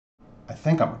I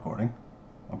think I'm recording.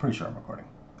 I'm pretty sure I'm recording.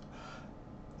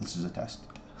 This is a test.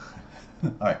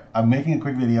 All right, I'm making a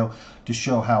quick video to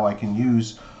show how I can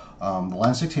use the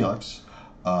Line 6 Helix,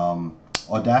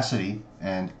 Audacity,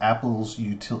 and Apple's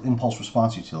impulse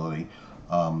response utility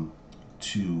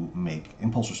to make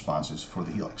impulse responses for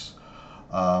the Helix.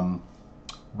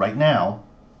 Right now,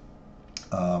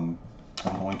 I'm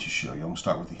going to show you. I'm going to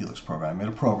start with the Helix program. I made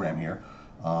a program here,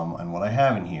 and what I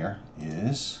have in here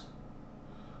is,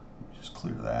 let me just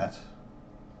clear that,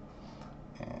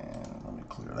 and let me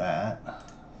clear that.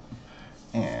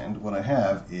 And what I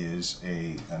have is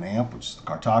an amp, which is the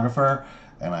cartographer,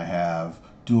 and I have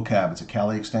dual cab. It's a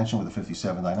Cali extension with a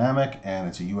 57 dynamic, and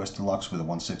it's a US Deluxe with a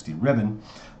 160 ribbon.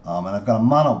 And I've got a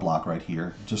mono block right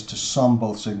here just to sum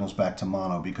both signals back to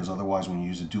mono, because otherwise when you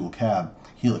use a dual cab,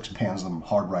 Helix pans them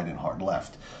hard right and hard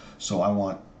left. So I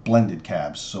want blended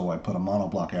cabs, so I put a mono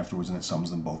block afterwards and it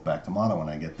sums them both back to mono, and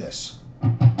I get this.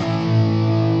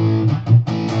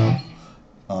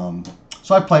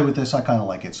 So I play with this. I kind of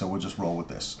like it, so we'll just roll with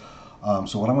this.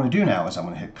 So what I'm going to do now is I'm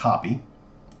going to hit copy,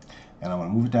 and I'm going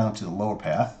to move it down to the lower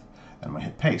path, and I'm going to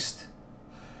hit paste.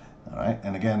 All right,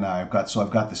 and again, I've got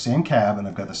the same cab and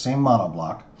I've got the same mono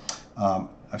block.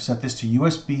 I've set this to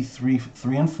USB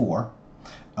 3 and 4,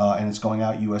 and it's going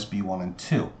out USB 1 and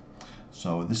 2.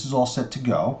 So this is all set to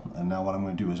go, and now what I'm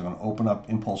going to do is I'm going to open up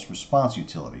impulse response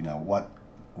utility. Now I'm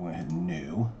going to hit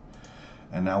new,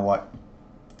 and now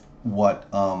what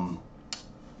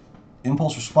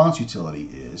impulse response utility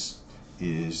is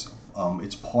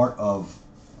it's part of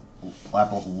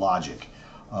Apple's Logic.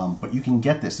 But you can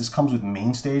get this. This comes with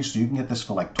main stage, so you can get this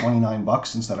for like 29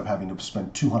 bucks instead of having to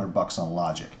spend 200 bucks on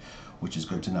Logic, which is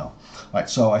good to know. All right,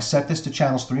 so I set this to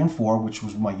channels 3 and 4, which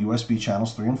was my USB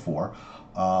channels 3 and 4.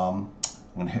 I'm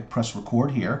going to press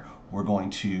record here. We're going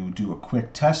to do a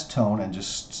quick test tone and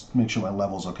just make sure my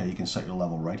level's okay. You can set your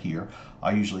level right here.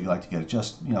 I usually like to get it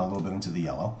just a little bit into the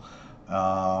yellow.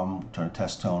 Turn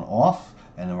test tone off,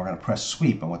 and then we're going to press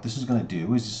sweep. And what this is going to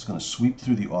do is this is going to sweep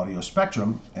through the audio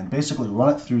spectrum and basically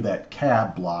run it through that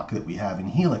cab block that we have in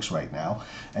Helix right now,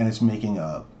 and it's making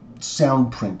a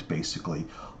sound print basically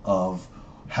of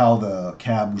how the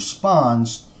cab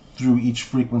responds through each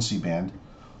frequency band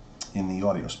in the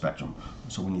audio spectrum.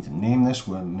 So we need to name this.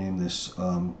 We're going to name this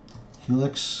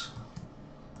Helix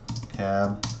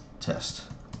cab test.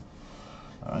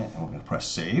 All right, and we're going to press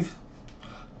save.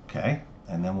 Okay,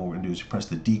 and then what we're going to do is press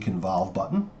the deconvolve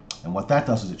button, and what that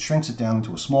does is it shrinks it down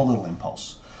into a small little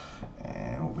impulse.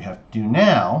 And what we have to do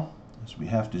now is we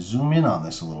have to zoom in on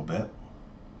this a little bit,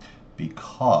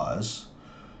 because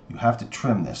you have to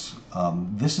trim this.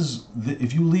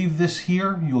 If you leave this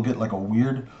here, you'll get like a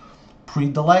weird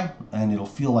pre-delay, and it'll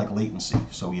feel like latency.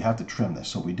 So you have to trim this.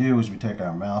 So what we do is we take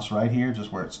our mouse right here,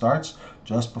 just where it starts,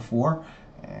 just before,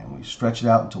 and we stretch it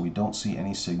out until we don't see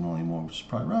any signal anymore, which is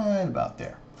probably right about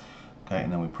there. Okay,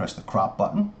 and then we press the crop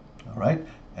button, all right,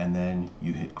 and then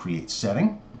you hit create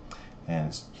setting, and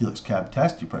it's Helix cab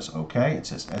test. You press OK. It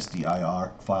says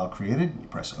SDIR file created. You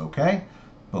press OK.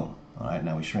 Boom. All right,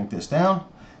 now we shrink this down,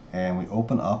 and we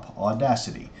open up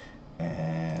Audacity.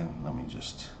 And let me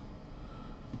just,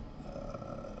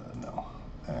 no,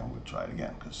 and we'll try it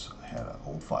again because I had an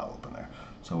old file open there.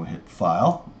 So we hit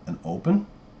File and Open,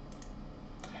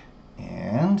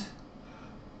 and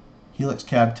Helix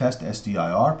cab test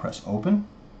SDIR, press open,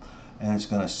 and it's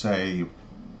going to say,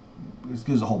 it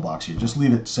gives a whole box here. Just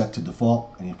leave it set to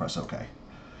default, and you press OK.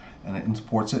 And it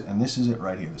imports it, and this is it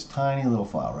right here, this tiny little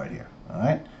file right here. All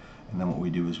right, and then what we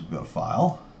do is we go to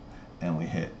File, and we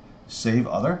hit Save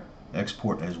Other,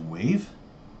 Export as WAV.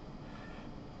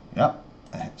 Yep,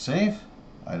 I hit Save.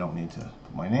 I don't need to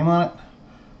put my name on it.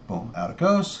 Boom, out it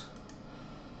goes.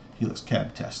 Helix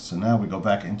cab test. So now we go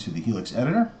back into the Helix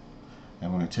editor,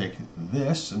 and we're going to take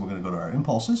this and we're going to go to our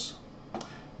impulses,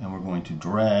 and we're going to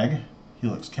drag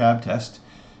Helix cab test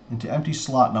into empty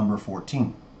slot number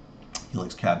 14.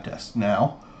 Helix cab test.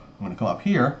 Now I'm going to come up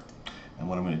here, and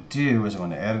what I'm going to do is I'm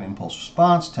going to add an impulse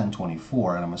response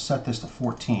 1024, and I'm going to set this to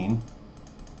 14,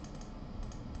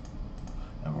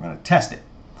 and we're going to test it.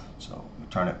 So we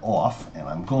turn it off, and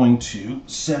I'm going to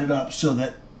set it up so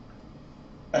that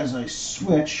as I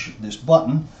switch this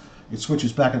button, it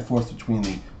switches back and forth between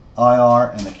the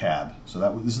IR and the cab. So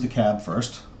this is the cab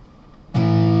first.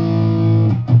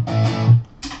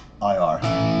 IR.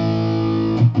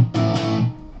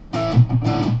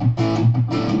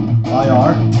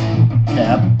 IR.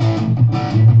 Cab.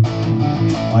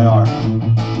 IR.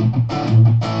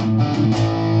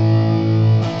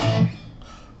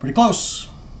 Pretty close.